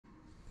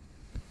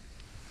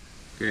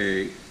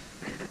Okay,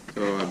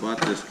 so I bought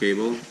this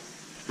cable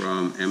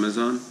from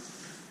Amazon.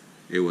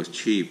 It was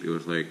cheap. It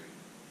was like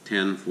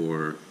 10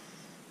 for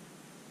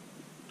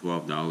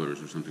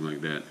 $12 or something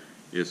like that.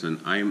 It's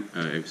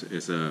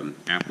it's an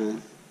Apple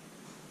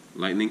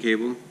Lightning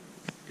cable,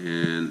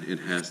 and it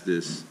has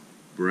this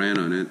brand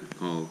on it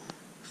called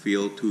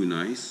Feel Too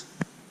Nice.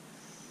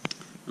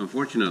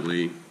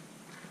 Unfortunately,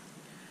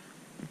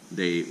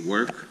 they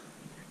work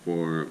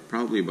for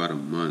probably about a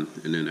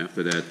month, and then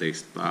after that they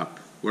stop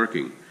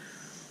working.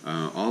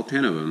 All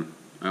 10 of them,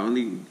 I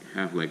only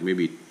have like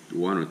maybe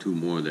one or two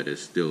more that is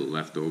still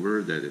left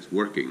over that is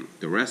working.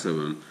 The rest of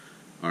them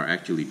are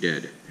actually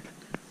dead.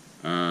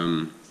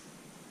 It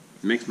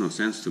makes no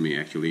sense to me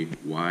actually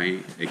why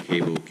a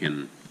cable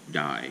can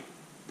die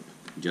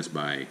just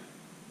by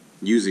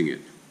using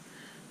it.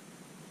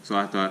 So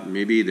I thought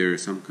maybe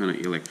there's some kind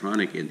of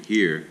electronic in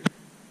here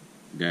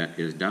that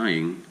is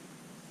dying,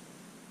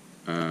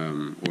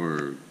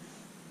 or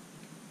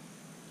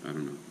I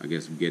don't know, I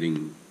guess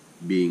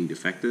being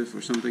defective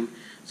or something.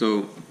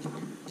 So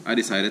I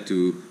decided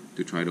to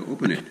try to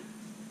open it.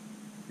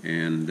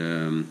 And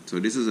so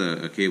this is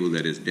a cable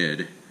that is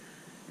dead,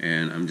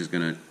 and I'm just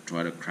gonna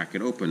try to crack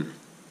it open.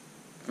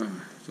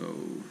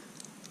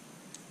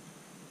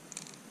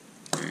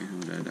 Okay,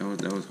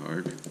 that was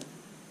hard.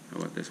 How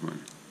about this one?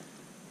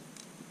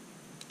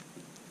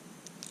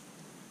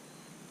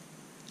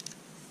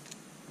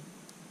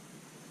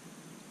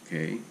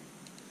 Okay,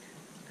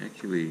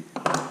 actually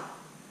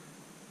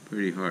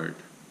pretty hard.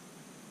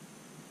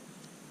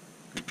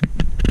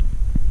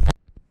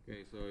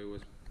 Okay, so it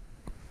was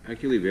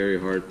actually very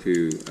hard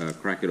to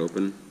crack it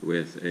open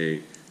with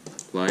a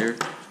plier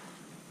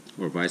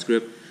or vice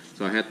grip.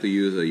 So I had to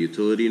use a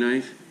utility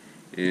knife,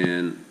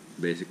 and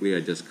basically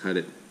I just cut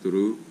it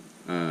through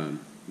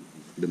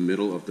the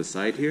middle of the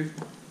side here,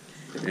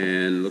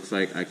 and looks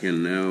like I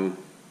can now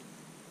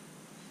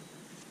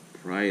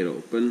pry it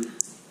open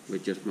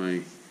with just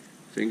my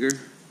finger.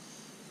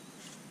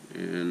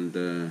 And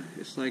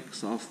it's like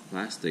soft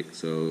plastic,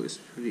 so it's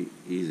pretty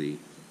easy.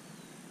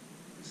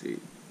 Let's see.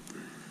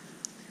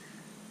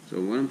 So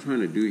what I'm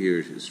trying to do here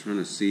is trying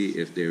to see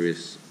if there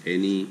is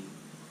any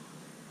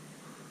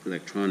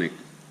electronic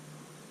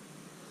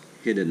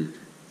hidden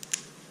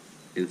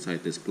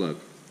inside this plug.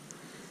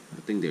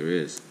 I think there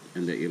is,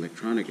 and the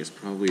electronic is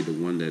probably the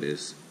one that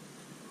is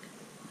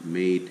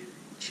made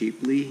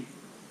cheaply,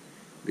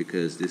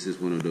 because this is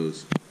one of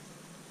those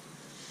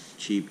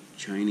cheap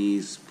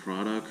Chinese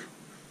product.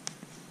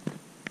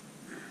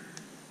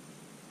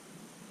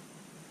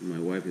 My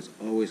wife is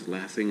always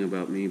laughing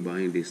about me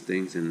buying these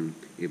things and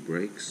it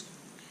breaks.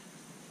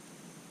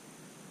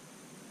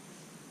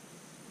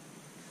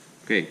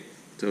 Okay,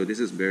 so this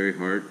is very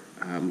hard.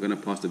 I'm gonna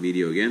pause the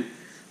video again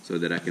so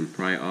that I can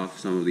pry off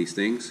some of these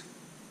things.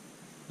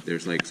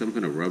 There's like some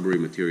kind of rubbery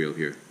material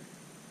here.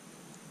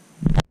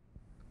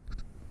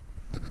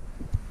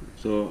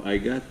 So I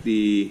got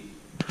the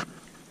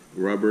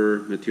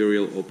rubber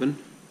material open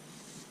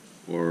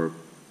or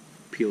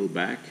peeled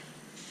back,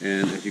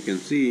 and as you can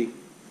see,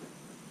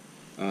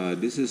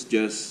 this is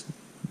just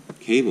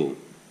cable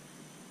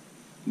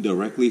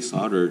directly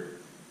soldered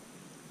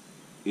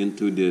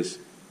into this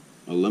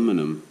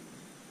aluminum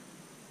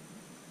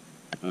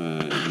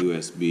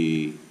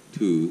USB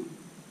 2,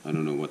 I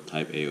don't know what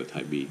type A or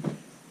type B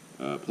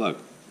plug.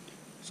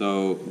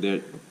 So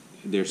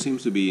there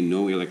seems to be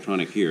no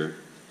electronic here,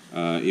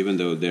 even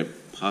though there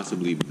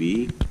possibly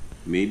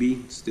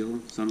maybe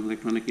still some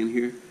electronic in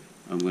here.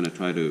 I'm going to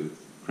try to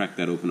crack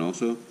that open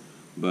also,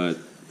 but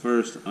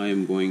first I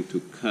am going to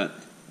cut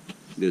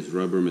this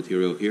rubber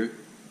material here,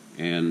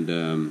 and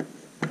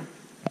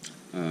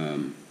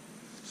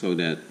so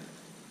that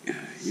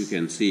you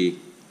can see,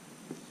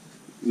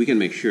 we can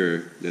make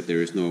sure that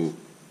there is no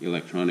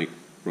electronic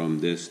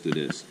from this to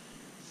this.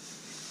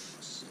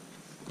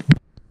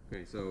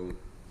 Okay, so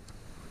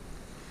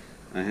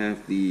I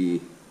have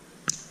the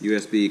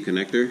USB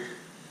connector.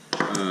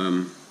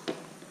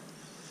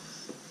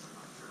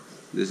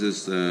 This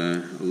is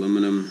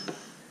aluminum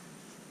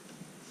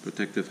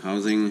protective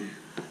housing.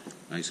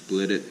 I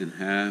split it in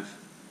half,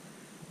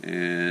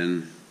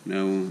 and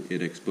now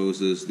it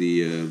exposes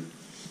the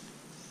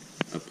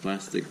a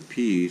plastic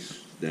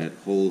piece that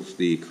holds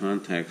the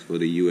contacts for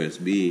the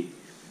USB.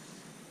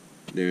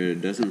 There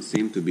doesn't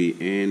seem to be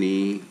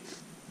any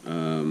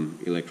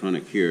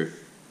electronic here.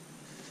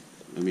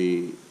 Let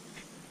me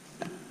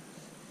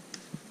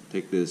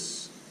take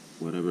this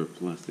whatever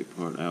plastic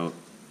part out.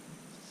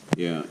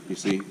 Yeah, you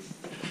see?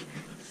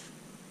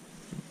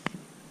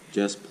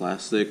 Just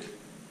plastic,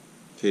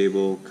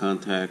 cable,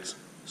 contacts,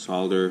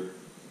 solder,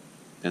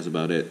 that's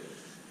about it.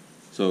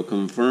 So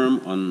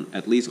confirm on,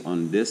 at least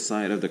on this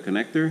side of the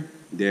connector,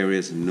 there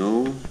is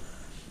no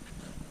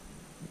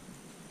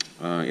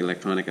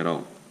electronic at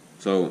all.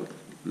 So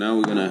now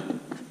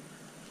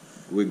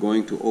we're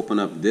going to open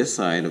up this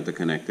side of the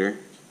connector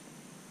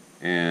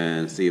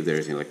and see if there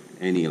is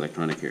any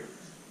electronic here.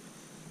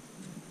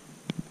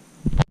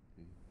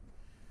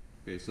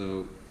 Okay,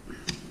 so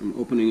I'm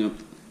opening up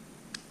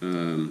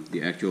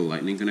the actual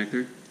lightning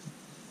connector.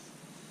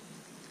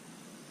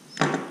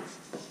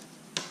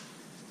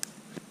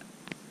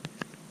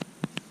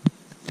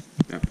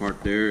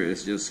 part there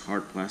is just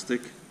hard plastic.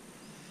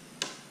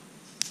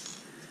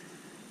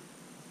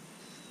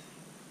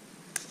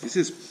 This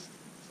is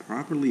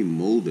properly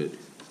molded,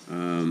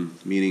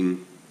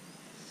 meaning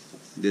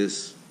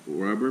this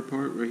rubber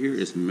part right here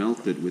is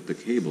melted with the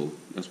cable.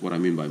 That's what I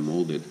mean by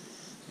molded.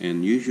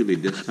 And usually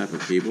this type of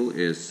cable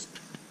is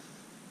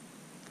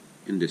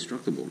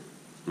indestructible,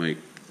 like,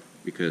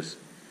 because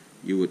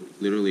you would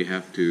literally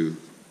have to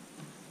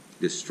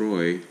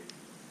destroy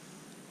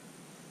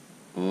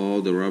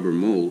all the rubber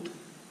mold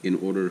in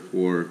order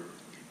for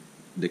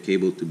the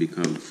cable to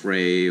become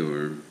fray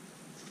or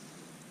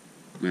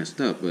messed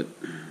up. But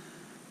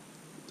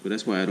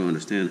that's why I don't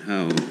understand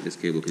how this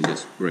cable can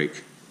just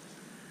break.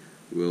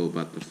 We're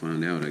about to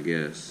find out, I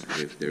guess.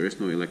 If there is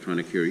no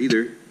electronic here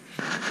either,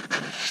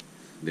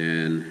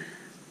 then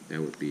that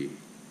would be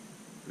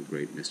a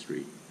great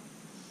mystery.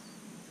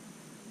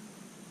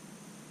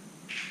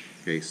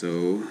 Okay,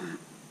 so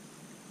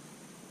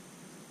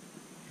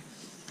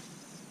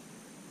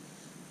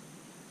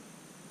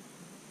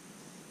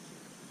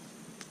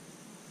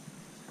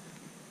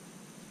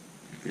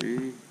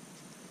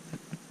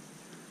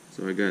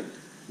I got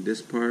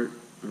this part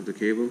of the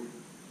cable.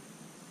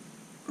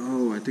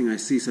 Oh, I think I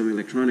see some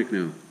electronic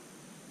now.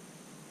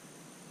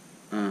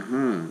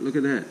 Look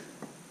at that.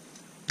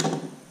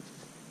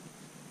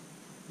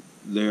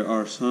 There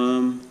are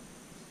some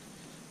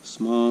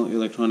small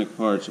electronic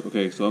parts.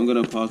 Okay, so I'm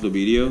gonna pause the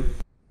video.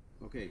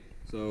 Okay,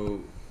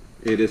 so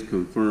it is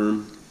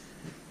confirmed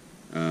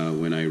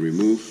when I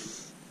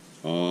remove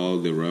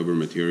all the rubber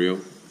material,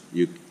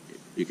 you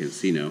can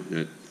see now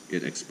that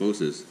it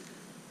exposes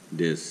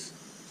this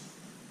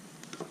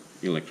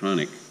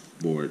electronic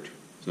board.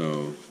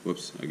 So,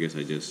 whoops, I guess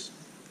I just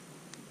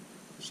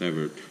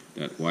severed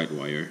that white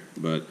wire,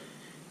 but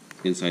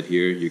inside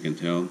here you can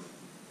tell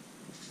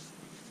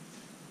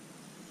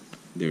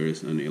there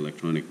is an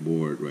electronic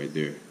board right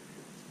there.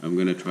 I'm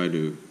gonna try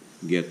to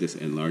get this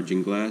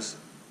enlarging glass,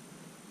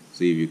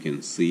 see if you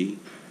can see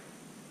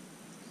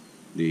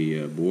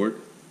the board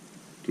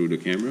through the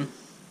camera.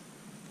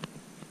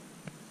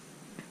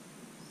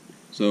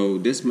 So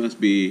this must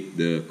be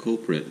the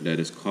culprit that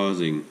is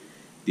causing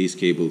these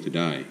cables to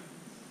die.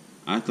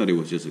 I thought it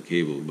was just a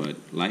cable, but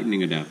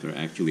lightning adapter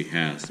actually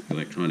has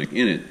electronic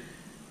in it.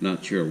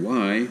 Not sure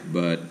why,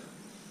 but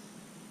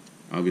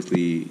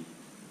obviously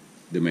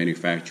the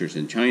manufacturers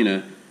in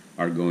China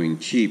are going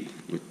cheap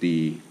with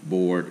the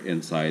board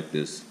inside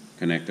this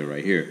connector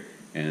right here,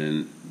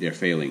 and they're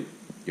failing.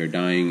 They're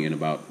dying in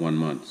about 1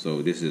 month.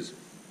 So this is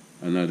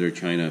another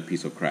China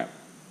piece of crap.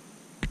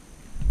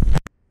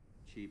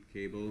 Cheap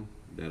cable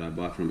that I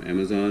bought from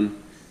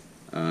Amazon.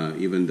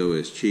 Even though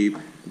it's cheap,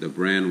 the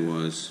brand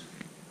was,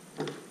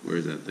 where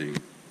is that thing?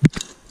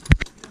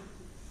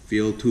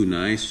 Feel Too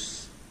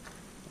Nice.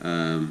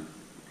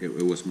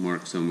 It was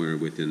marked somewhere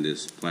within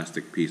this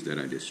plastic piece that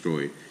I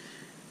destroyed.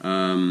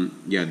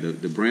 Yeah,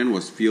 the brand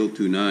was Feel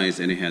Too Nice,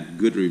 and it had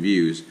good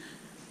reviews.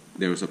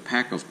 There was a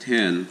pack of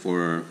 10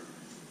 for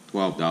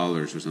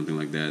 $12 or something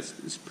like that.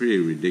 It's pretty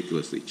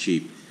ridiculously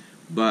cheap,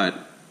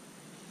 but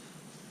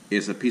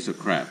it's a piece of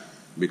crap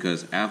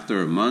because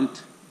after a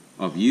month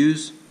of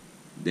use,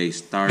 they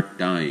start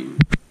dying.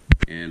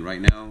 And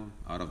right now,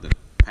 out of the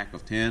pack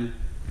of 10,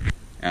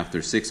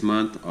 after 6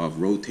 months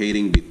of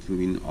rotating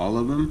between all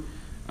of them,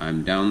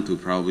 I'm down to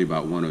probably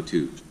about 1 or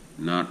 2.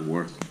 Not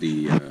worth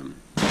the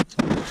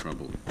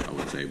trouble, I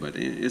would say, but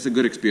it's a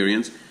good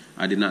experience.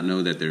 I did not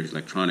know that there's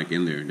electronic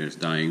in there that's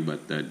dying,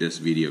 but this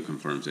video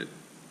confirms it.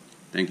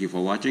 Thank you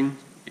for watching,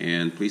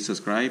 and please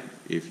subscribe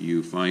if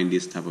you find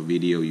this type of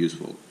video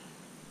useful.